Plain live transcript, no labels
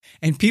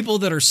And people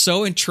that are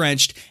so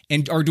entrenched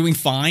and are doing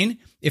fine,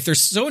 if they're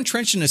so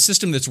entrenched in a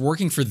system that's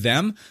working for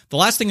them, the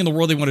last thing in the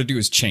world they want to do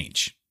is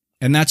change.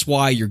 And that's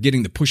why you're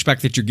getting the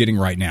pushback that you're getting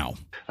right now.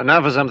 And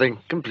now for something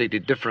completely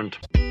different.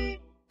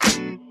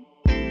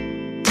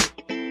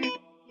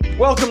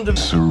 Welcome to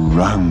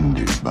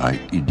Surrounded by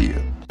Idiots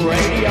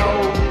Radio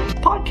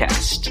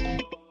Podcast.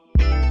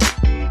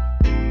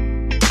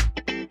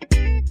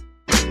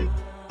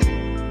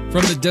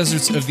 From the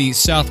deserts of the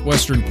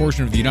southwestern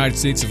portion of the United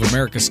States of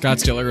America,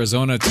 Scottsdale,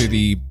 Arizona, to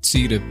the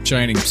sea to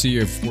shining sea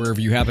of wherever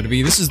you happen to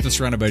be, this is the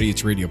Surrounded by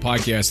Idiots Radio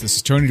Podcast. This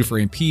is Tony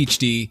Dufresne,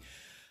 PhD.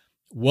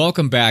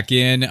 Welcome back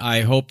in.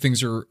 I hope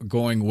things are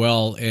going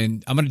well,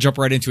 and I'm going to jump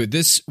right into it.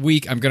 This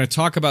week, I'm going to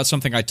talk about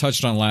something I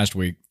touched on last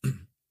week,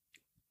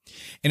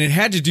 and it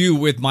had to do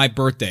with my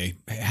birthday,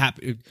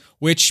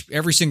 which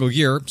every single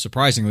year,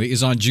 surprisingly,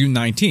 is on June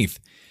 19th,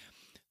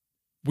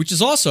 which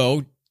is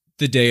also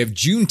the day of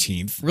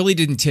Juneteenth. Really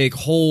didn't take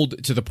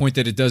hold to the point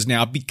that it does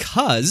now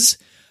because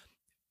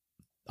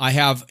I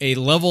have a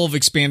level of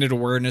expanded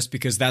awareness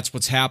because that's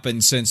what's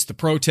happened since the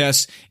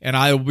protests, and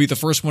I will be the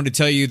first one to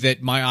tell you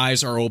that my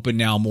eyes are open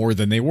now more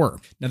than they were.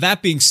 Now,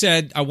 that being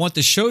said, I want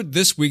the show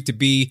this week to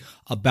be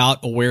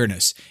about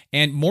awareness,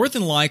 and more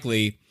than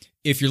likely,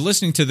 if you're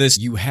listening to this,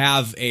 you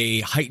have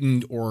a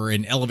heightened or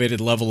an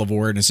elevated level of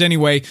awareness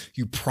anyway.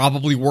 You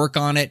probably work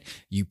on it.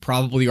 You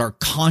probably are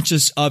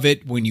conscious of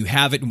it when you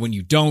have it and when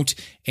you don't,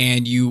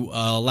 and you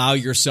allow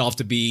yourself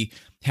to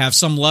have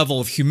some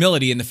level of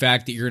humility in the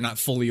fact that you're not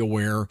fully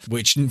aware,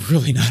 which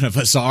really none of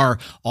us are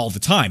all the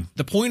time.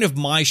 The point of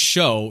my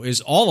show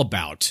is all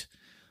about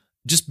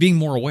just being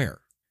more aware.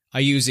 I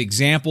use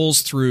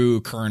examples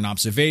through current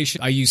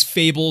observation. I use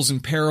fables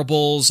and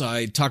parables.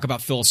 I talk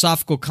about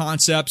philosophical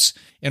concepts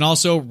and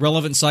also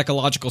relevant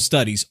psychological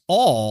studies,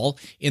 all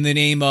in the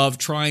name of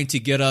trying to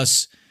get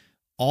us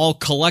all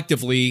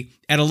collectively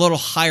at a little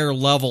higher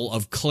level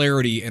of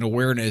clarity and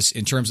awareness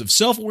in terms of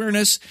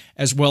self-awareness,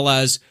 as well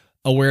as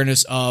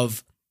awareness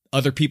of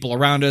other people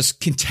around us,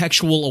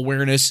 contextual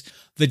awareness,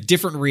 the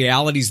different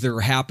realities that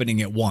are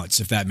happening at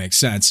once, if that makes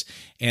sense.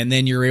 And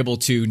then you're able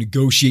to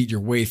negotiate your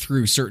way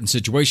through certain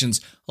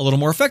situations a little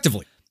more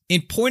effectively.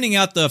 In pointing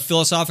out the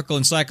philosophical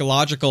and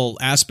psychological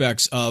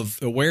aspects of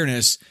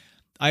awareness,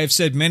 I have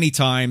said many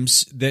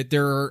times that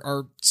there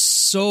are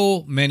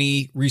so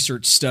many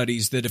research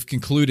studies that have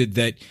concluded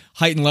that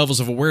heightened levels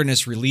of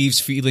awareness relieves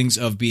feelings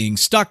of being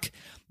stuck.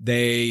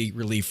 They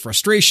relieve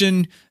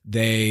frustration.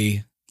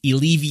 They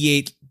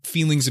alleviate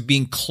feelings of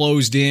being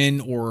closed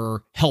in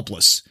or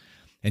helpless.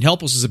 And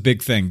helpless is a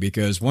big thing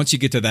because once you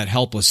get to that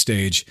helpless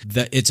stage,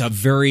 that it's a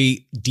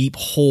very deep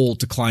hole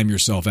to climb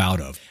yourself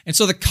out of. And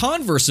so the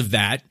converse of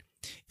that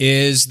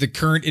is the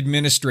current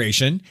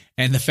administration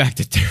and the fact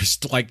that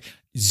there's like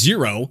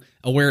zero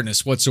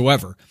awareness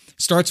whatsoever.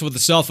 Starts with the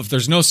self. If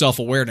there's no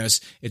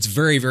self-awareness, it's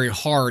very, very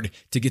hard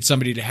to get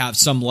somebody to have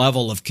some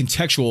level of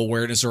contextual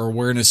awareness or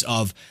awareness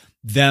of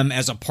them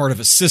as a part of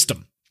a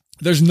system.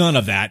 There's none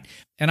of that.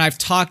 And I've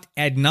talked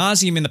ad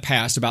nauseum in the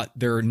past about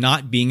there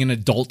not being an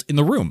adult in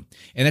the room.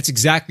 And that's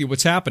exactly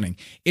what's happening.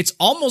 It's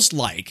almost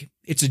like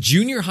it's a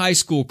junior high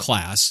school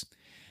class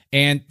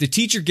and the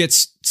teacher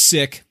gets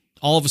sick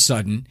all of a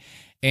sudden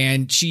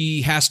and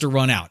she has to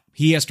run out.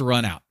 He has to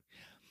run out.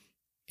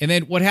 And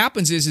then what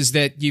happens is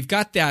that you've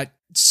got that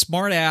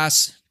smart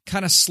ass,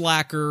 kind of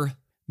slacker,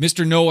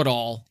 Mr.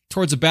 Know-it-all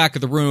towards the back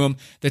of the room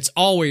that's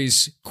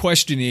always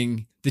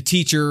questioning the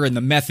teacher and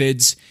the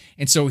methods.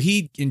 And so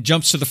he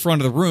jumps to the front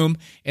of the room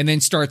and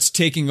then starts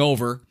taking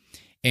over.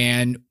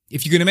 And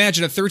if you can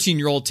imagine a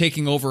 13-year-old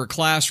taking over a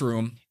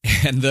classroom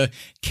and the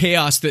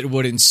chaos that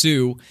would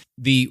ensue,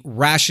 the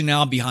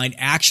rationale behind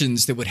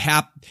actions that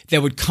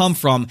would come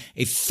from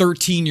a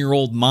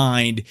 13-year-old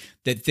mind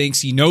that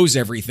thinks he knows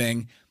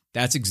everything,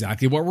 that's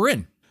exactly what we're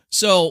in.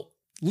 So,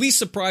 least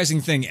surprising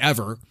thing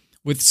ever,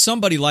 with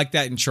somebody like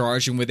that in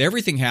charge and with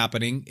everything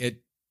happening,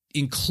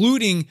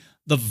 including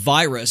the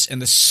virus and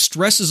the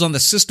stresses on the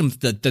system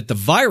that the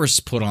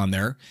virus put on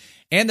there,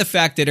 and the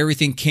fact that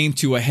everything came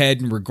to a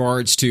head in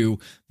regards to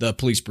the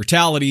police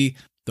brutality,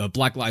 the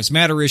Black Lives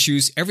Matter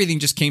issues, everything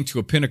just came to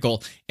a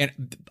pinnacle. And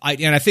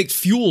I think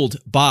fueled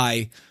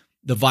by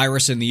the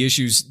virus and the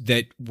issues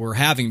that we're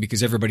having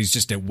because everybody's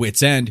just at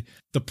wit's end,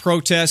 the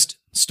protests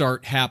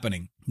start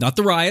happening. Not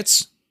the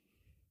riots,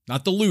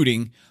 not the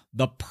looting,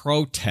 the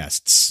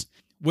protests,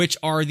 which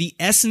are the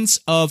essence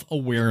of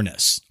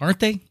awareness, aren't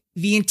they?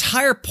 The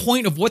entire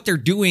point of what they're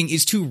doing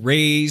is to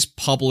raise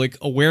public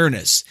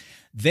awareness.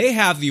 They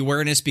have the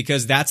awareness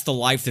because that's the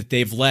life that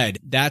they've led.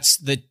 That's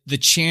the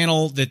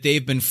channel that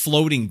they've been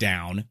floating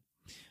down.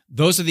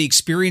 Those are the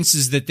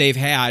experiences that they've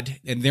had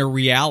and their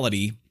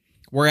reality.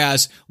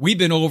 Whereas we've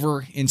been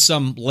over in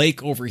some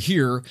lake over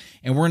here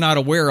and we're not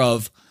aware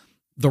of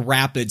the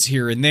rapids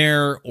here and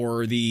there,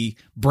 or the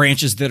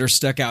branches that are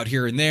stuck out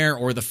here and there,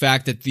 or the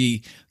fact that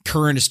the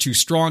current is too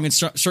strong in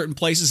certain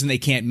places and they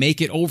can't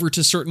make it over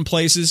to certain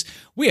places.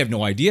 We have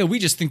no idea. We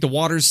just think the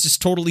water is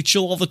just totally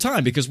chill all the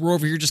time because we're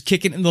over here just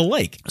kicking in the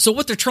lake. So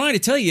what they're trying to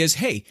tell you is,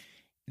 hey,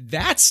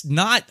 that's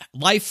not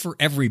life for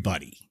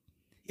everybody.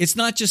 It's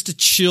not just a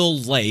chill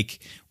lake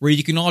where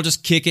you can all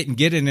just kick it and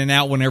get in and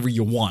out whenever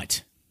you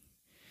want.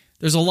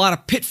 There's a lot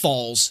of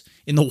pitfalls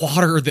in the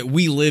water that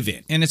we live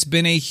in, and it's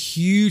been a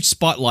huge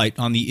spotlight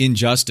on the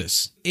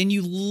injustice. And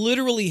you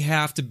literally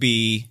have to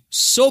be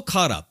so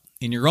caught up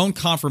in your own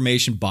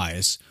confirmation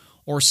bias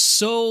or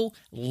so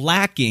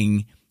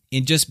lacking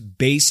in just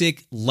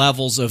basic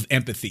levels of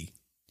empathy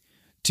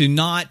to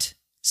not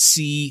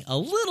see a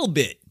little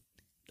bit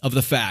of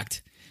the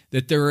fact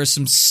that there are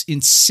some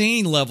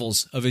insane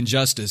levels of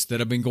injustice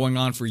that have been going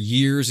on for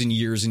years and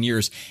years and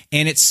years,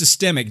 and it's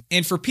systemic.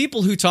 And for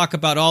people who talk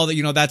about,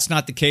 that's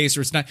not the case,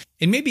 or it's not,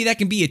 and maybe that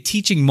can be a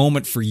teaching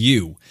moment for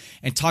you,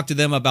 and talk to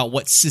them about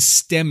what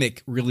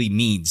systemic really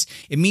means.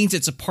 It means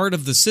it's a part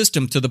of the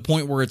system to the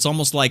point where it's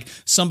almost like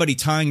somebody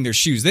tying their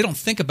shoes. They don't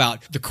think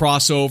about the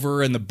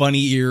crossover and the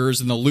bunny ears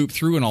and the loop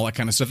through and all that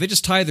kind of stuff. They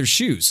just tie their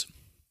shoes.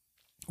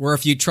 Where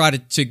if you try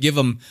to give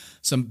them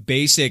some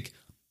basic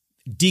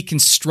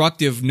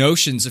deconstructive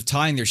notions of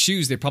tying their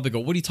shoes, they probably go,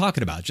 what are you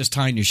talking about? Just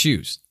tying your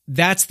shoes.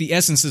 That's the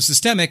essence of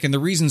systemic, and the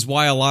reasons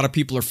why a lot of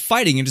people are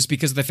fighting it is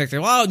because of the fact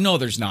that, oh, no,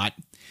 there's not.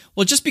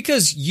 Well, just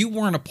because you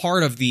weren't a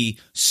part of the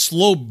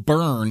slow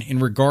burn in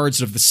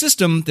regards of the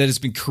system that has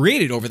been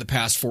created over the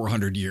past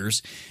 400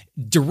 years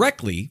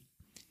directly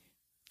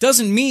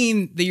doesn't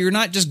mean that you're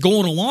not just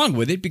going along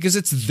with it, because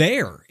it's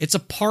there. It's a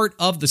part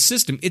of the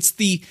system. It's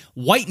the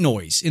white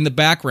noise in the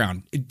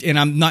background. And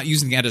I'm not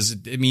using that as,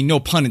 no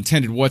pun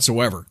intended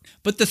whatsoever.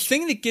 But the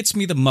thing that gets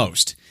me the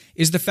most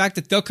is the fact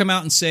that they'll come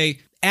out and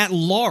say, at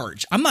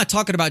large, I'm not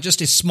talking about just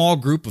a small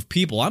group of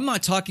people. I'm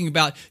not talking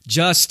about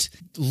just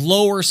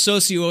lower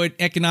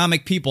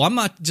socioeconomic people. I'm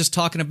not just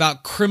talking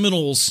about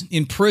criminals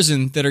in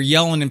prison that are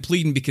yelling and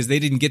pleading because they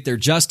didn't get their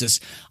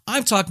justice.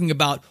 I'm talking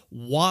about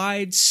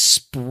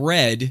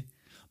widespread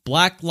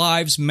Black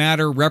Lives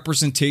Matter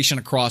representation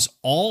across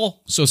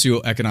all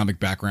socioeconomic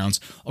backgrounds,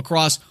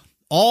 across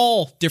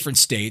all different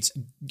states,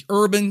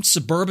 urban,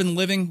 suburban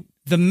living.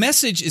 The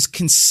message is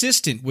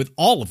consistent with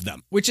all of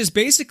them, which is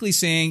basically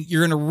saying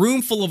you're in a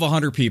room full of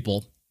 100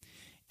 people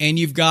and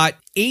you've got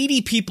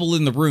 80 people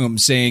in the room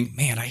saying,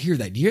 man, I hear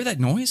that. Do you hear that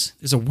noise?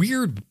 There's a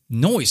weird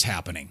noise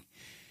happening.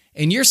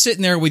 And you're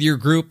sitting there with your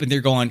group and they're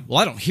going, well,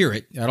 I don't hear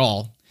it at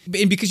all.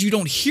 And because you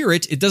don't hear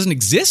it, it doesn't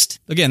exist.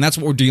 Again, that's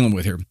what we're dealing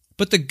with here.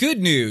 But the good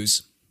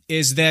news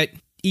is that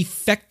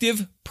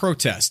effective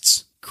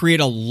protests create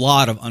a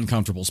lot of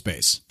uncomfortable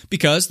space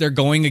because they're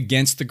going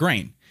against the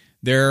grain.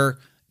 They're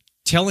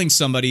telling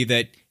somebody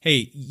that,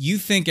 hey, you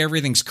think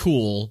everything's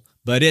cool,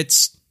 but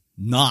it's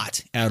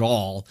not at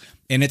all,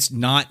 and it's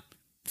not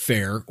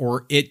fair,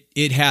 or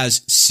it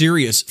has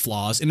serious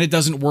flaws, and it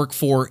doesn't work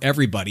for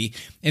everybody.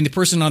 And the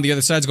person on the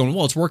other side is going,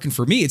 well, it's working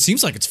for me. It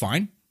seems like it's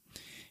fine.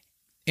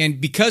 And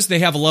because they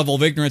have a level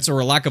of ignorance or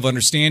a lack of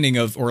understanding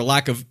of, or a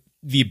lack of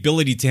the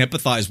ability to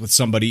empathize with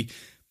somebody,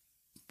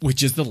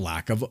 which is the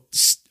lack of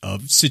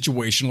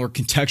situational or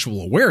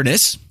contextual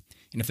awareness.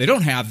 And if they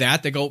don't have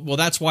that, they go, well,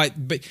 that's why,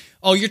 but,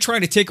 oh, you're trying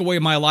to take away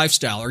my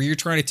lifestyle, or you're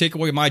trying to take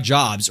away my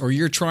jobs, or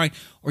you're trying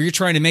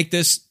to make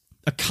this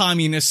a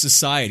communist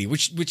society,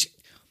 which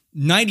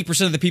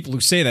 90% of the people who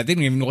say that, they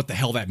don't even know what the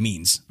hell that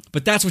means.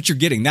 But that's what you're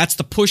getting. That's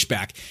the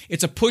pushback.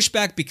 It's a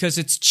pushback because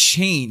it's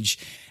change.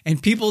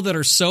 And people that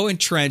are so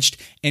entrenched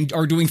and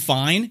are doing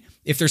fine,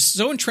 if they're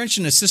so entrenched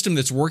in a system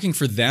that's working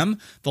for them,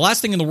 the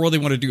last thing in the world they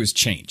want to do is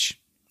change.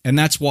 And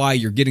that's why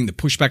you're getting the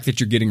pushback that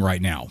you're getting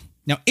right now.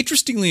 Now,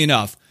 interestingly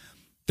enough,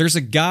 there's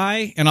a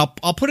guy, and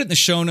I'll put it in the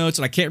show notes,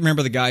 and I can't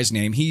remember the guy's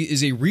name. He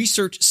is a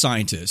research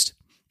scientist.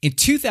 In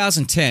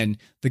 2010,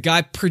 the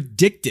guy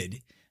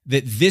predicted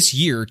that this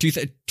year,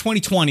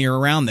 2020 or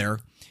around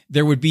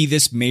there would be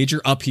this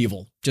major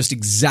upheaval, just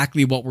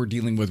exactly what we're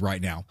dealing with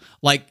right now.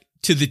 Like,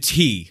 to the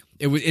T.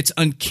 It's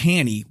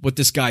uncanny what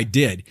this guy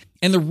did.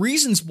 And the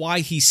reasons why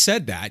he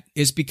said that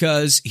is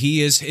because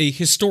he is a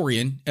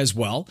historian as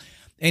well,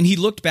 and he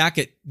looked back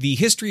at the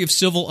history of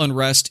civil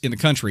unrest in the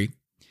country,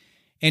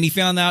 and he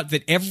found out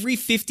that every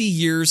 50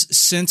 years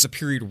since a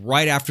period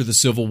right after the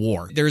Civil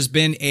War, there's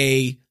been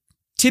a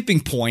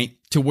tipping point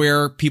to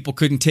where people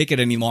couldn't take it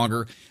any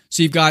longer.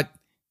 So you've got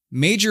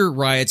major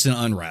riots and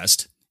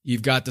unrest.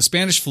 You've got the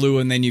Spanish flu,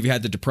 and then you've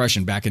had the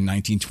Depression back in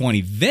 1920.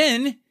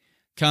 Then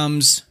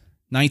comes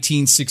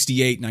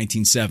 1968,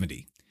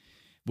 1970,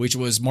 which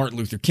was Martin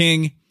Luther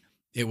King.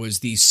 It was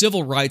the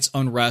civil rights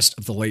unrest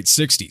of the late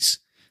 60s.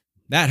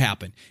 That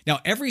happened.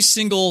 Now, every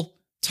single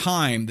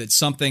time that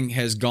something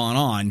has gone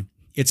on,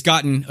 it's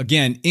gotten,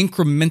 again,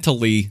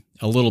 incrementally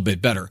a little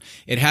bit better.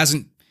 It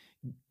hasn't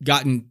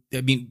gotten,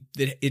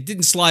 it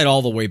didn't slide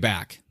all the way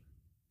back.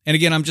 And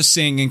again, I'm just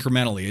saying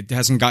incrementally. It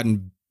hasn't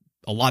gotten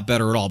a lot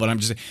better at all,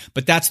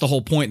 but that's the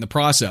whole point in the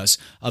process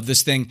of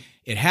this thing.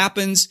 It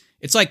happens.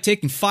 It's like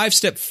taking 5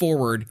 steps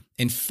forward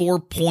and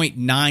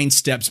 4.9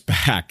 steps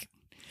back.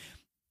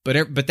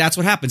 But that's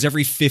what happens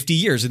every 50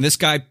 years. And this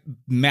guy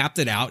mapped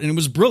it out, and it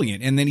was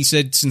brilliant. And then he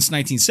said, since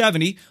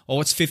 1970,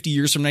 it's 50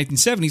 years from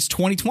 1970, it's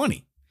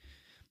 2020.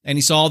 And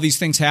he saw all these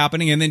things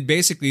happening. And then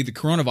basically the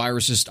coronavirus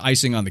is just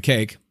icing on the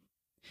cake.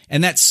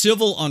 And that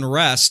civil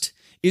unrest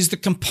is the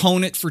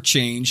component for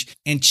change,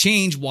 and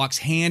change walks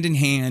hand in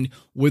hand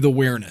with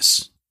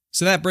awareness.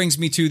 So that brings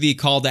me to the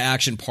call to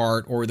action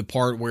part, or the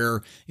part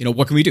where,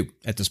 what can we do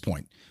at this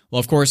point? Well,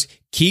 of course,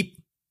 keep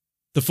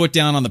the foot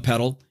down on the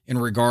pedal in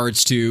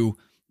regards to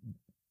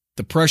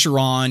the pressure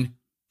on.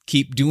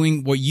 Keep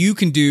doing what you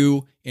can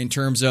do in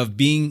terms of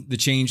being the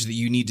change that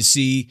you need to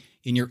see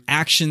in your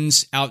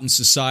actions out in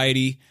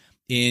society,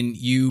 in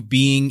you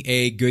being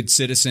a good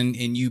citizen,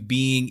 in you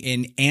being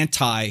an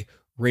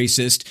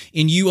anti-racist,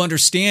 in you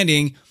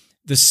understanding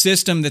the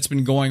system that's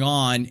been going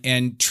on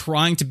and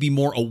trying to be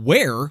more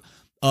aware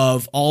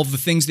of all of the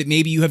things that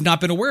maybe you have not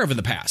been aware of in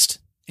the past.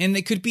 And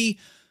they could be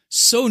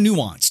so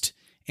nuanced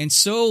and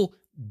so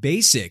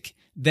basic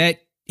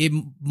that it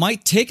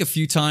might take a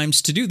few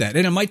times to do that.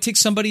 And it might take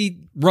somebody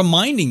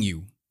reminding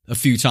you a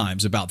few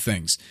times about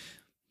things.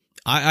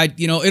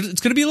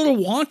 It's going to be a little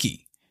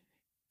wonky.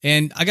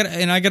 And I got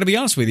to be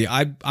honest with you.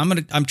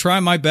 I'm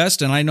trying my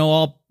best, and I know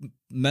I'll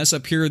mess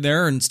up here and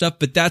there and stuff,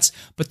 but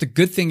the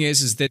good thing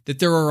is that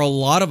there are a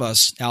lot of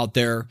us out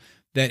there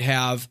that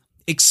have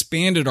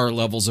expanded our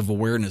levels of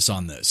awareness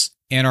on this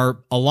and are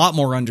a lot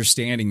more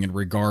understanding in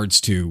regards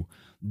to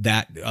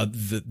that,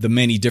 the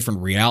many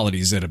different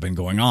realities that have been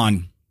going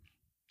on,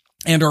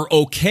 and are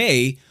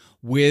okay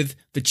with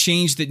the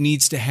change that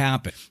needs to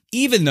happen,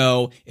 even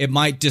though it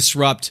might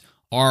disrupt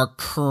our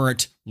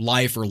current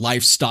life or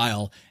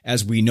lifestyle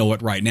as we know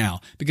it right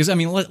now. Because,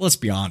 let's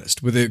be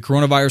honest, with the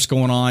coronavirus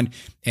going on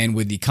and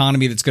with the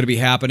economy that's going to be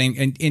happening,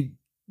 and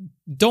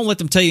don't let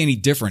them tell you any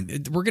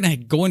different. We're going to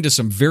go into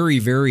some very,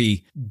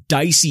 very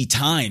dicey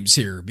times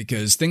here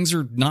because things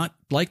are not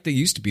like they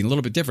used to be, a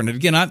little bit different. And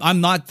again,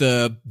 I'm not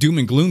the doom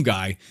and gloom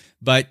guy,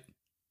 but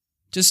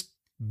just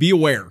be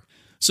aware.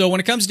 So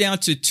when it comes down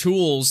to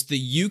tools that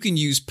you can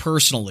use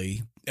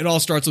personally, it all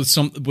starts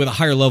with a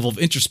higher level of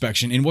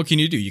introspection. And what can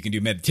you do? You can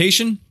do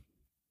meditation,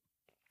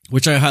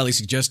 which I highly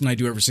suggest and I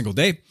do every single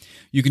day.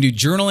 You can do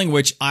journaling,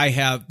 which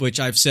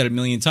I've said a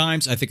million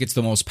times. I think it's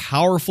the most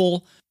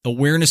powerful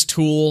awareness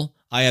tool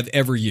I have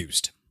ever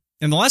used.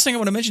 And the last thing I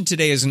want to mention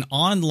today is an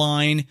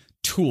online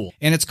tool,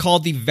 and it's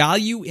called the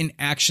Value in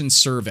Action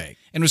Survey,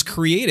 and it was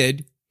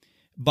created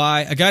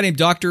by a guy named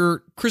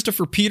Dr.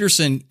 Christopher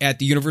Peterson at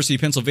the University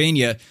of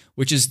Pennsylvania,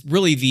 which is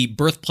really the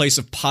birthplace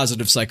of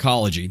positive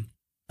psychology.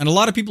 And a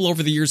lot of people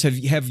over the years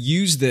have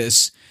used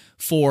this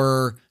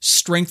for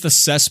strength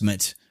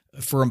assessment,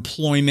 for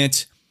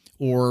employment,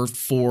 or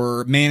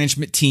for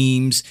management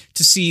teams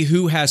to see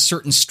who has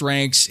certain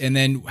strengths, and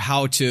then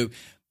how to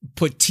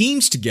put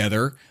teams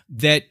together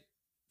that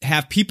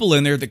have people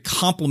in there that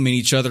complement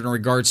each other in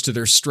regards to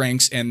their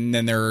strengths, and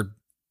then their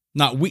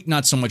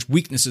not so much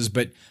weaknesses,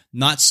 but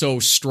not so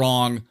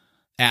strong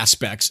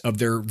aspects of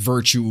their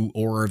virtue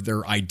or of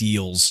their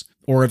ideals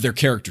or of their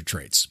character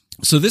traits.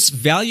 So this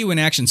Value in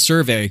Action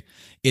Survey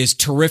is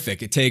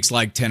terrific. It takes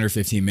like 10 or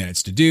 15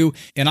 minutes to do,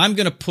 and I'm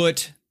going to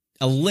put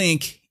a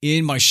link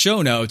in my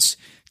show notes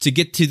to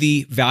get to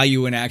the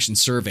Value in Action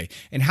Survey.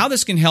 And how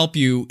this can help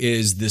you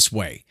is this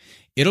way.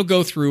 It'll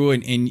go through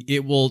and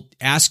it will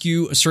ask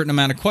you a certain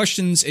amount of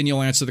questions, and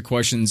you'll answer the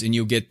questions, and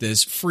you'll get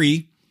this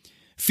free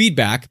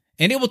feedback.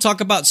 And it will talk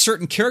about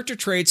certain character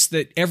traits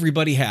that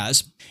everybody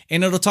has,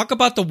 and it'll talk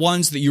about the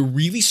ones that you're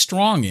really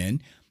strong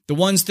in, the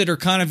ones that are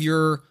kind of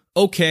your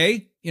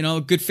okay,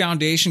 good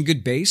foundation,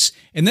 good base.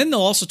 And then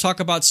they'll also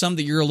talk about some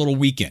that you're a little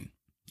weak in.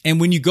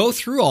 And when you go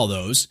through all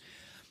those,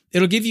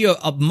 it'll give you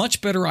a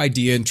much better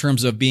idea in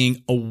terms of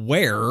being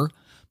aware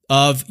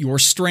of your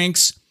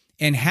strengths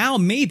and how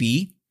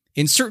maybe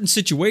in certain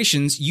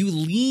situations you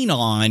lean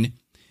on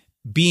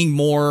being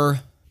more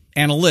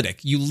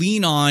analytic. You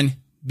lean on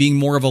being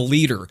more of a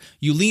leader.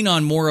 You lean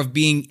on more of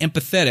being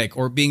empathetic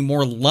or being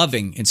more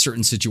loving in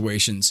certain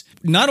situations.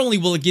 Not only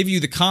will it give you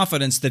the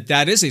confidence that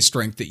that is a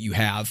strength that you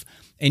have,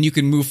 and you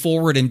can move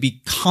forward and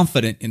be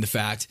confident in the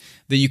fact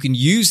that you can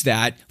use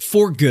that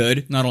for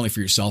good, not only for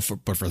yourself,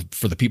 but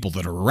for the people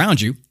that are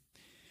around you.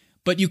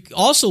 But you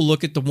also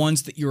look at the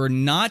ones that you're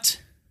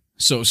not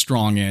so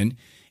strong in,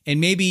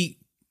 and maybe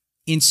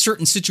in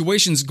certain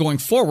situations going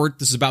forward,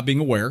 this is about being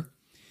aware,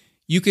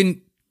 you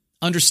can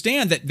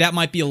understand that that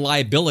might be a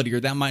liability, or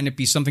that might not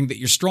be something that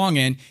you're strong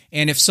in.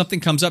 And if something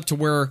comes up to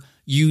where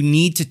you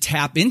need to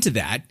tap into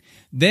that,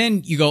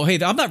 then you go,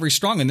 hey, I'm not very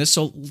strong in this,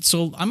 so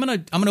I'm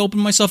gonna open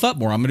myself up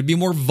more. I'm gonna be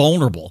more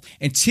vulnerable.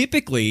 And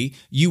typically,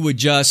 you would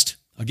just,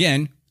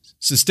 again,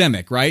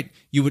 systemic, right?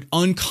 You would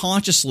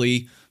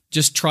unconsciously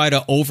just try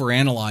to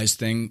overanalyze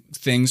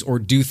things or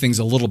do things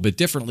a little bit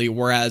differently.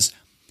 Whereas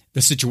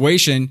the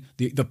situation,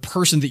 the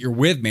person that you're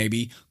with,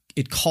 maybe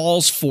it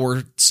calls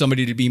for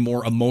somebody to be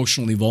more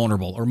emotionally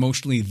vulnerable or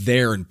emotionally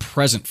there and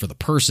present for the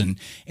person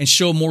and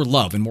show more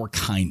love and more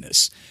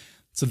kindness.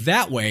 So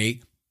that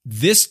way,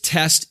 this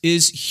test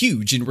is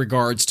huge in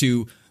regards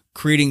to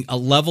creating a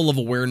level of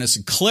awareness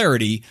and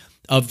clarity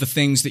of the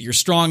things that you're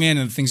strong in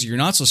and the things that you're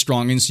not so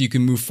strong in, so you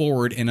can move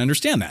forward and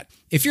understand that.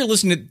 If you're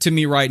listening to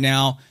me right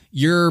now,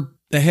 you're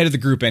the head of the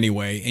group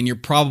anyway, and you're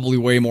probably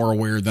way more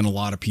aware than a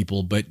lot of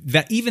people. But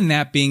that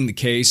being the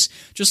case,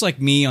 just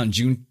like me on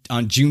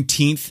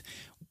Juneteenth,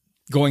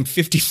 going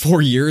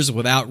 54 years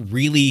without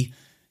really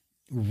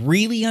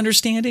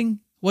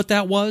understanding what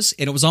that was.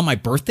 And it was on my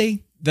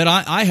birthday that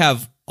I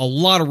have a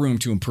lot of room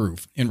to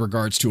improve in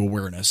regards to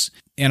awareness.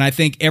 And I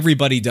think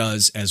everybody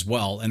does as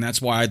well. And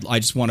that's why I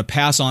just want to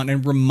pass on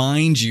and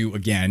remind you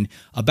again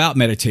about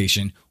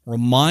meditation,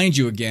 remind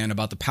you again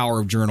about the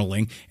power of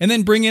journaling, and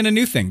then bring in a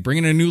new thing, bring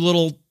in a new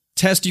little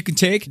test you can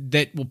take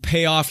that will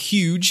pay off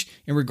huge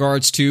in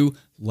regards to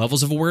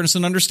levels of awareness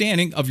and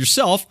understanding of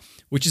yourself,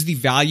 which is the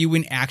Value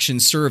in Action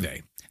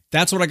Survey.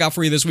 That's what I got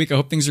for you this week. I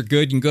hope things are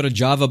good. You can go to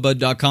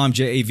javabud.com,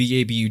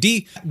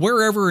 JAVABUD.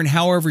 Wherever and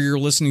however you're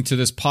listening to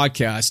this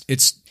podcast,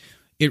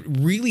 it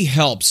really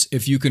helps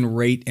if you can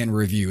rate and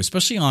review,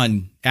 especially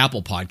on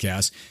Apple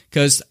Podcasts,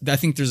 because I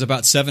think there's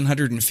about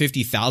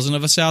 750,000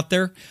 of us out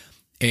there.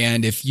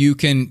 And if you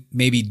can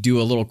maybe do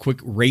a little quick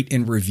rate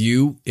and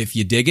review if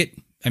you dig it.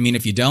 I mean,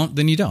 if you don't,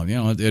 then you don't. You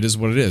know, it is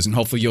what it is. And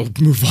hopefully you'll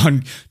move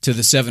on to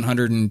the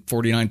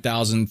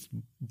 749,000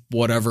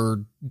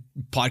 whatever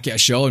podcast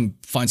show and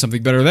find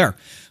something better there.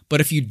 But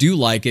if you do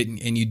like it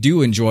and you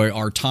do enjoy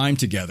our time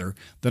together,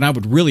 then I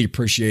would really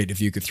appreciate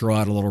if you could throw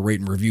out a little rate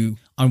and review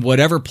on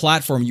whatever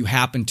platform you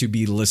happen to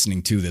be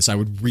listening to this. I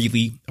would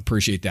really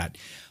appreciate that.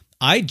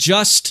 I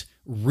just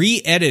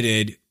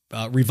revised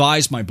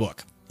my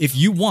book. If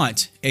you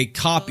want a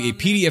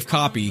PDF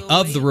copy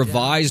of the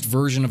revised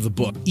version of the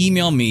book,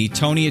 email me,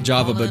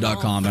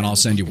 tony@javabud.com, and I'll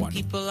send you one.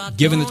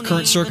 Given the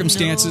current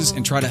circumstances,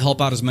 and try to help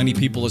out as many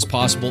people as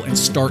possible and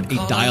start a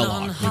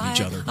dialogue with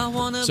each other.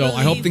 So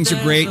I hope things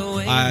are great.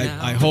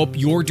 I hope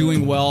you're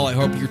doing well. I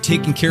hope you're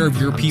taking care of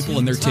your people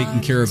and they're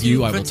taking care of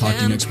you. I will talk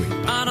to you next week.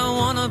 I don't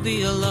want to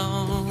be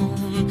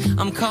alone.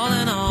 I'm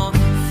calling on